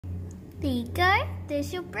There you go,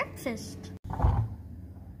 there's your breakfast.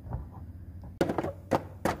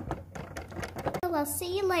 Well, I'll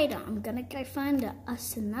see you later. I'm gonna go find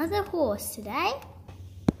us another horse today.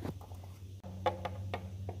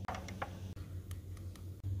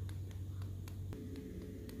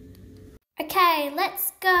 Okay,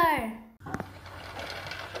 let's go.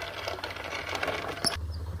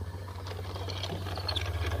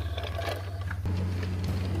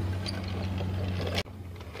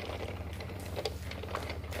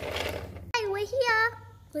 Hey, we're here.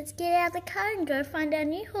 Let's get out of the car and go find our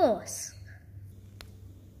new horse.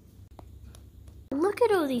 Look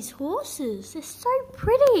at all these horses. They're so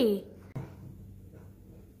pretty.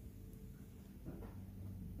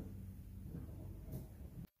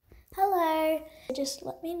 Hello. Just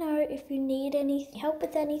let me know if you need any help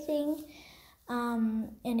with anything,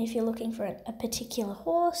 and if you're looking for a particular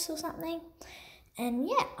horse or something. And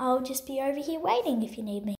yeah, I'll just be over here waiting if you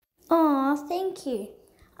need me. Oh, thank you.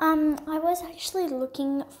 I was actually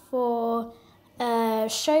looking for a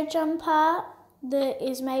show jumper that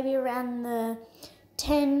is maybe around the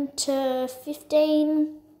 10 to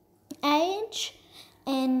 15 age,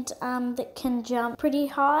 and that can jump pretty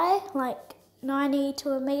high, like 90 to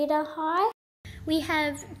a metre high. We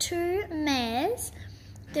have two mares.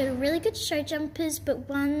 They're really good show jumpers, but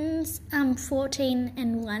one's 14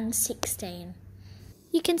 and one's 16.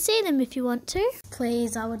 You can see them if you want to.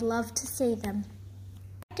 Please, I would love to see them.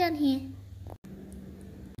 Down here.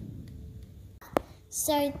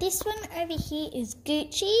 So this one over here is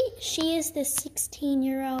Gucci. She is the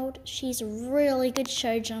 16-year-old. She's a really good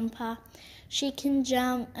show jumper. She can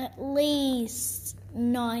jump at least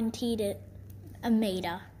 90 to a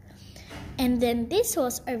metre. And then this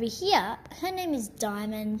horse over here, her name is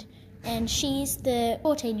Diamond, and she's the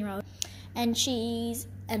 14-year-old. And she's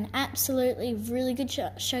an absolutely really good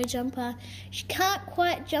show jumper. She can't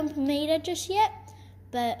quite jump a metre just yet,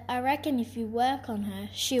 but I reckon if you work on her,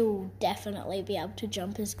 she'll definitely be able to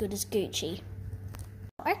jump as good as Gucci.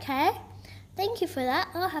 Okay, thank you for that.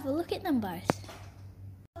 I'll have a look at them both.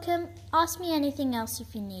 Welcome. Ask me anything else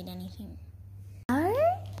if you need anything.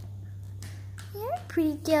 Oh? You're a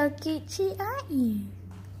pretty girl, Gucci, aren't you?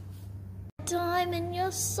 Diamond, you're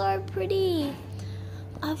so pretty.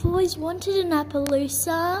 I've always wanted an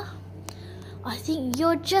Appaloosa. I think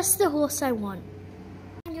you're just the horse I want.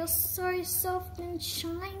 You're so soft and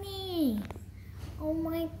shiny. Oh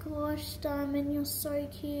my gosh, Diamond, you're so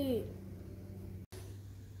cute.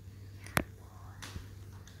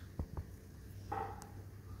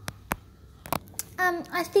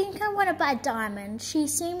 I think I want to buy Diamond. She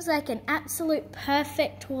seems like an absolute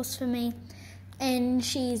perfect horse for me, and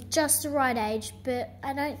she's just the right age, but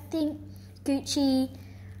I don't think Gucci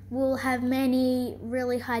will have many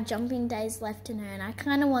really high jumping days left in her, and I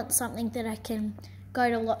kind of want something that I can go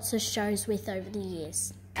to lots of shows with over the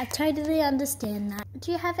years. I totally understand that.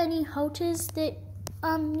 Do you have any halters that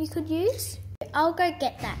you could use? I'll go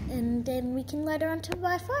get that, and then we can load her onto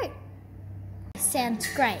my phone. Sounds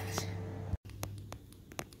great.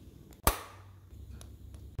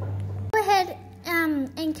 Go ahead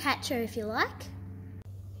and catch her if you like.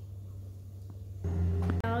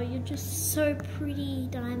 Oh, you're just so pretty,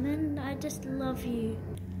 Diamond. I just love you.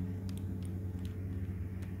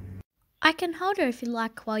 I can hold her if you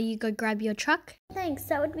like while you go grab your truck. Thanks,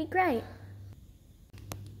 that would be great.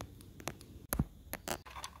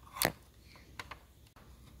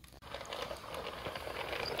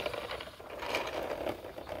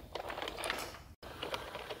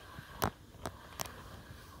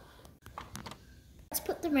 Let's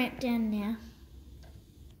put the ramp down now.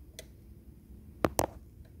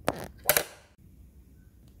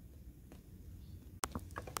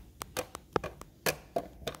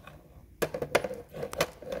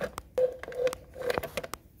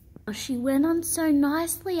 She went on so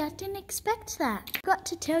nicely. I didn't expect that. Got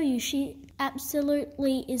to tell you, she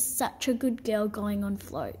absolutely is such a good girl going on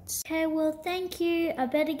floats. Okay, well, thank you. I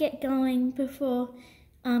better get going before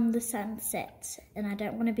the sun sets, and I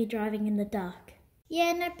don't want to be driving in the dark.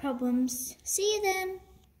 Yeah, no problems. See you then.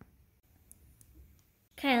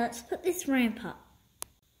 Okay, let's put this ramp up.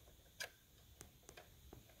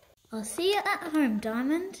 I'll see you at home,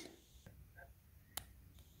 Diamond.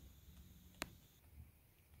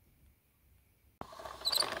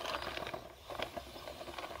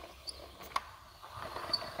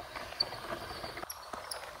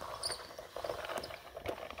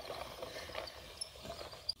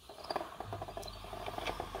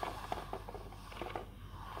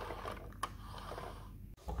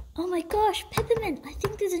 Oh my gosh, Peppermint, I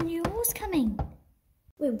think there's a new horse coming.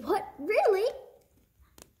 Wait, what? Really?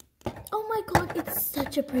 Oh my god, it's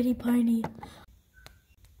such a pretty pony.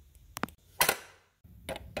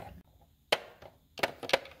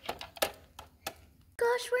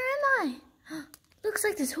 Looks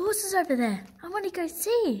like there's horses over there. I want to go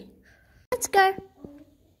see. Let's go.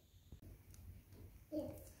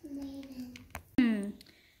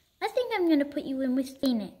 I think I'm going to put you in with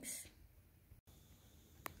Phoenix.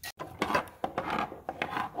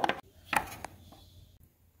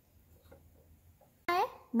 Hi,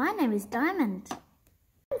 my name is Diamond.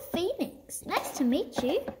 I'm Phoenix. Nice to meet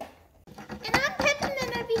you. And I'm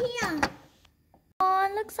Peppermint over here.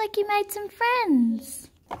 Oh, looks like you made some friends.